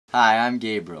Hi, I'm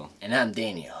Gabriel. And I'm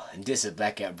Daniel, and this is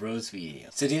Back at Bros video.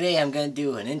 So today I'm going to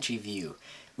do an interview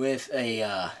with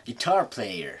a guitar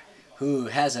player who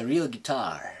has a real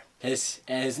guitar. His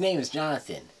name is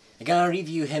Jonathan. I'm going to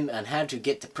review him on how to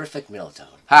get the perfect middle tone.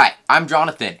 Hi, I'm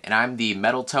Jonathan, and I'm the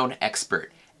metal tone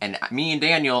expert. And me and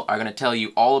Daniel are going to tell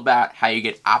you all about how you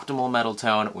get optimal metal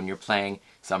tone when you're playing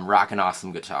some rockin'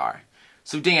 awesome guitar.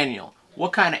 So Daniel,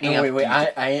 what kind of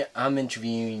amp I'm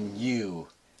interviewing you.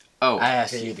 Oh. I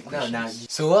asked you the question.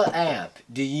 So what amp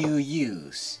do you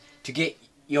use to get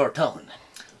your tone?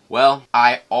 Well,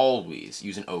 I always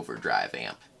use an overdrive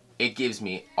amp. It gives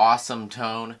me awesome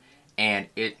tone, and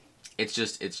it's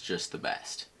just the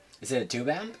best. Is it a tube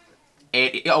amp?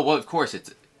 Oh, well, of course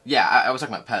it's... Yeah, I was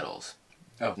talking about pedals.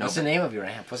 Oh, what's the name of your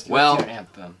amp? What's your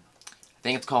amp? I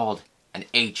think it's called an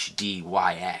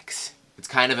HDYX. It's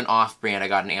kind of an off-brand. I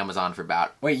got on Amazon for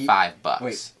about $5.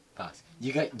 Wait, pause.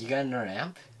 You got another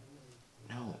amp?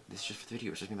 No, this is just for the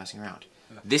video. We're just messing around.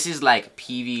 This is like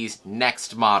PV's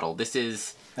next model. This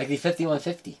is like the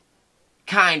 5150.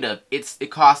 Kind of.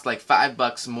 It costs like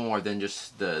 $5 more than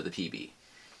just the PV.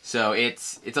 So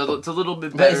it's a little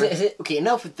bit better. But is it okay?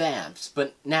 Enough with the amps.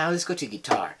 But now let's go to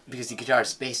guitar, because the guitar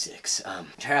is basics.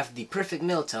 To have the perfect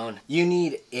middle tone, you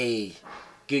need a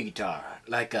good guitar,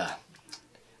 like a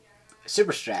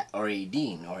Super Strat or a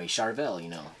Dean or a Charvel. You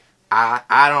know.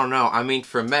 I don't know. I mean,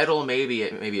 for metal, maybe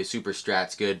a Super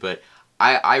Strat's good, but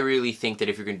I really think that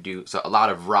if you're gonna do a lot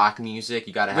of rock music,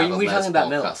 you gotta have a Les Paul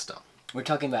custom. We're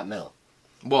talking about metal.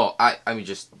 Well, I mean,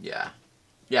 just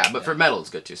but for metal it's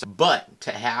good too. But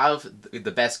to have the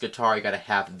best guitar, you gotta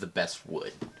have the best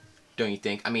wood, don't you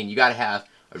think? I mean, you gotta have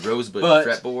a rosewood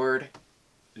fretboard.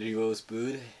 The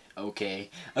rosewood, okay,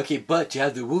 but to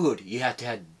have the wood, you have to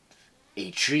have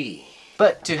a tree.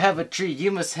 But to have a tree,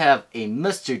 you must have a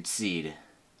mustard seed.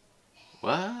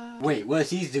 What? Wait,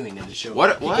 what's he doing in the show?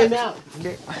 What? Get him out.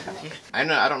 I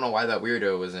don't know why that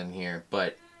weirdo was in here,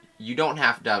 but you don't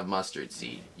have to have mustard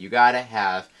seed. You gotta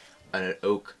have an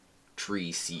oak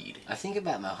tree seed. I think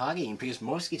about mahogany because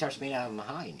most guitars are made out of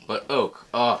mahogany. But oak,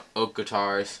 oak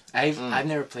guitars. I've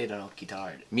never played an oak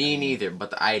guitar. Me neither,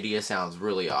 but the idea sounds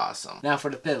really awesome. Now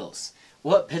for the pedals,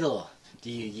 what pedal do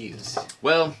you use?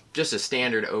 Well, just a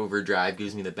standard overdrive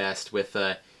gives me the best with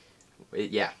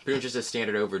pretty much just a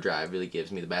standard overdrive really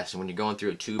gives me the best. And when you're going through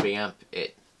a tube amp,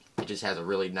 it just has a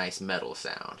really nice metal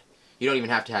sound. You don't even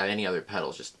have to have any other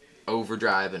pedals, just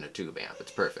overdrive and a tube amp.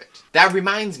 It's perfect. That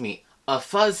reminds me, a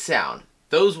fuzz sound.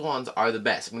 Those ones are the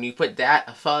best. When you put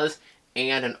a fuzz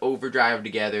and an overdrive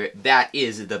together, that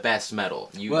is the best metal.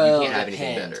 You can't have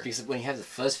anything better. Because when you have the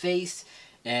fuzz face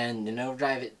and an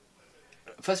overdrive,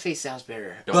 fuzz face sounds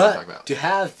better. But to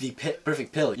have the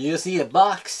perfect pedal, you just need a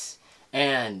box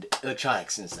and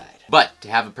electronics inside. But to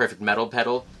have a perfect metal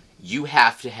pedal, you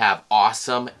have to have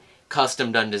awesome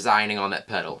custom done designing on that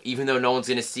pedal. Even though no one's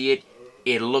gonna see it,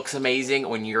 it looks amazing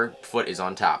when your foot is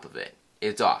on top of it.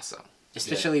 It's awesome.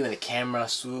 Especially when the camera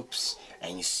swoops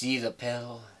and you see the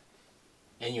pedal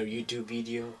in your YouTube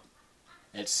video.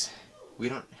 We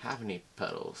don't have any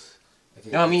pedals.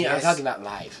 No, I mean, I'm talking about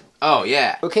live. Oh,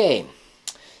 yeah. Okay.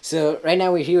 So, right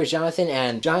now we're here with Jonathan,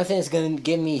 and Jonathan is going to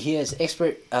give me his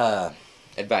expert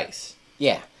advice.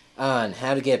 Yeah, on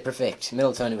how to get a perfect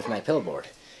middle tone with my pedal board.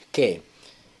 Okay.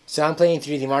 So, I'm playing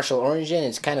through the Marshall Origin.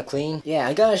 It's kind of clean. Yeah,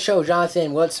 I'm going to show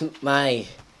Jonathan what's my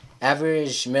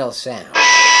average middle sound.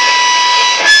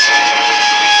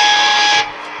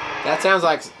 That sounds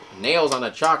like nails on a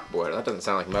chalkboard. That doesn't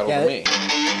sound like metal to me.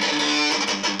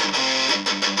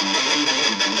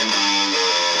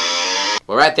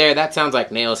 Well, right there, that sounds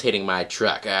like nails hitting my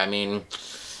truck. I mean,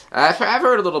 I've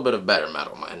heard a little bit of better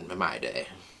metal in my day.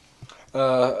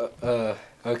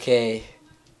 Okay.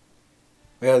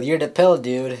 Well, you're the pedal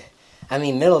dude. I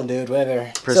mean, middle dude,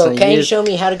 whatever. So, can you show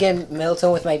me how to get middle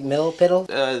tone with my middle pedal?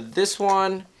 This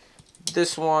one,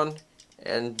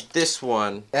 and this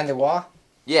one. And the wah?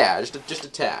 Yeah, just a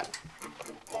tad.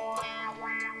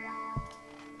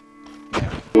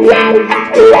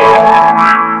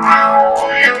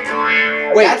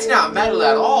 Wait, that's not metal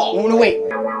at all. No, wait.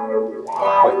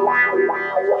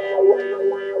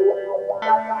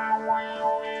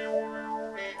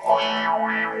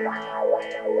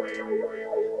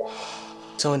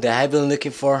 Someone that I've been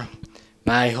looking for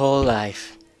my whole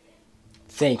life.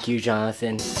 Thank you,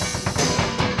 Jonathan.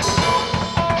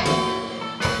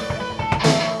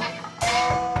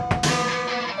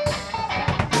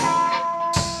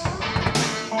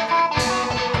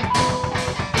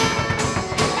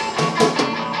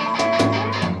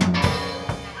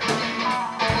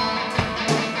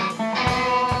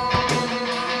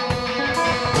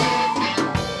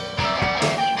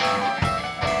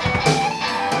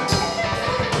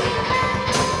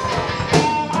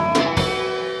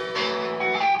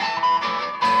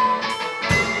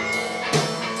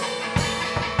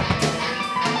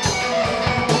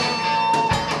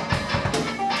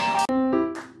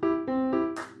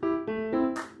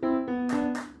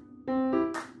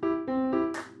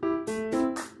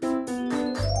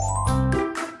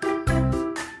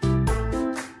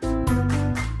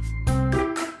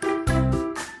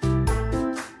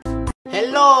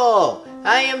 Hello,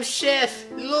 I am Chef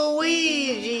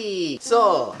Luigi.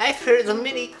 So, I've heard of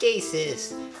many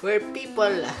cases where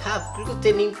people have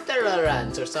gluten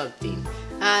intolerance or something,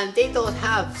 and they don't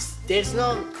have, there's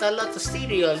not a lot of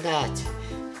cereal that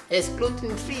is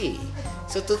gluten free.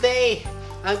 So today,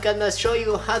 I'm gonna show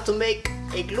you how to make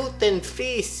a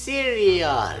gluten-free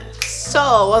cereal.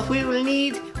 So what we will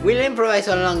need, we'll improvise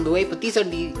along the way, but these are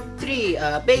the three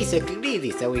basic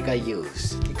ingredients that we're gonna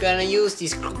use. We're gonna use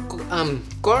this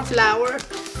corn flour,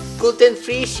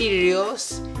 gluten-free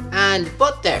cereals, and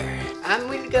butter. I'm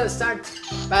really gonna start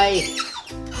by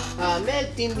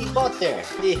melting the butter.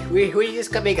 We're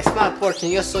just gonna make a small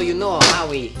portion just so you know how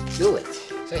we do it.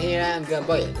 So here I'm gonna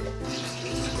boil it.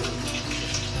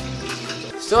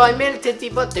 So I melted the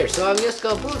butter, so I'm just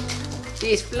gonna put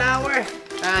this flour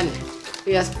and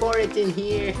we just pour it in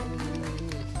here.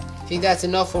 I think that's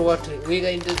enough for what we're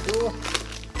going to do.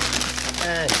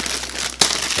 And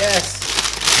just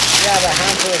grab a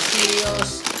handful of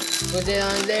cereals, put it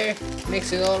on there,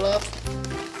 mix it all up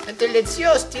until it's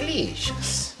just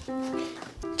delicious.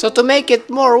 So to make it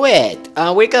more wet,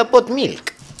 we're gonna put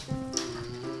milk.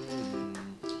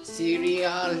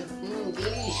 Cereal,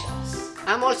 delicious.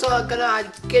 I'm also gonna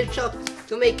add ketchup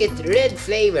to make it red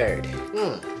flavored.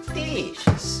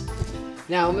 Delicious.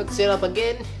 Now mix it up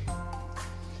again,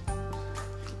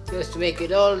 just to make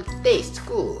it all taste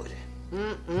good.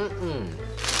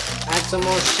 Add some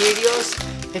more Cheerios.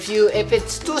 If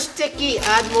it's too sticky,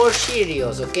 add more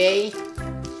Cheerios, okay?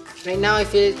 Right now I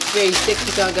feel it's very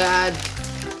sticky, so I'm gonna add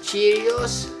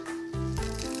Cheerios.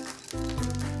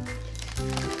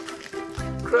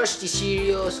 Crush the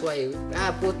Cheerios while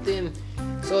I put them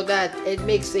so that it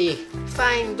makes a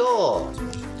fine dough.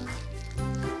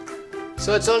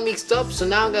 So it's all mixed up, so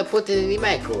now I'm gonna put it in the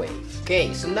microwave.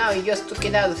 Okay, so now you just took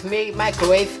it out of the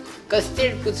microwave, gonna stir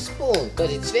it with a spoon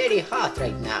because it's very hot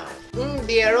right now.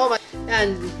 The aroma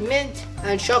and mint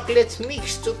and chocolate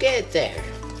mixed together.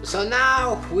 So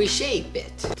now we shape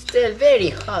it. It's still very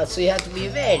hot, so you have to be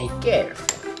very careful.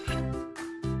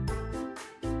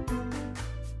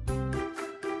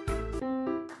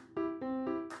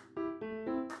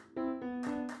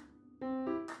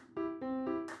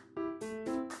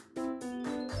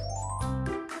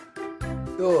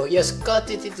 So just cut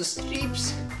it into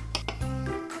strips,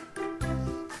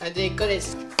 and then cut it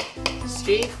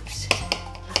strips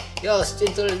just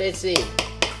until, let's say,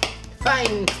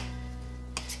 fine.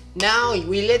 Now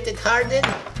we let it harden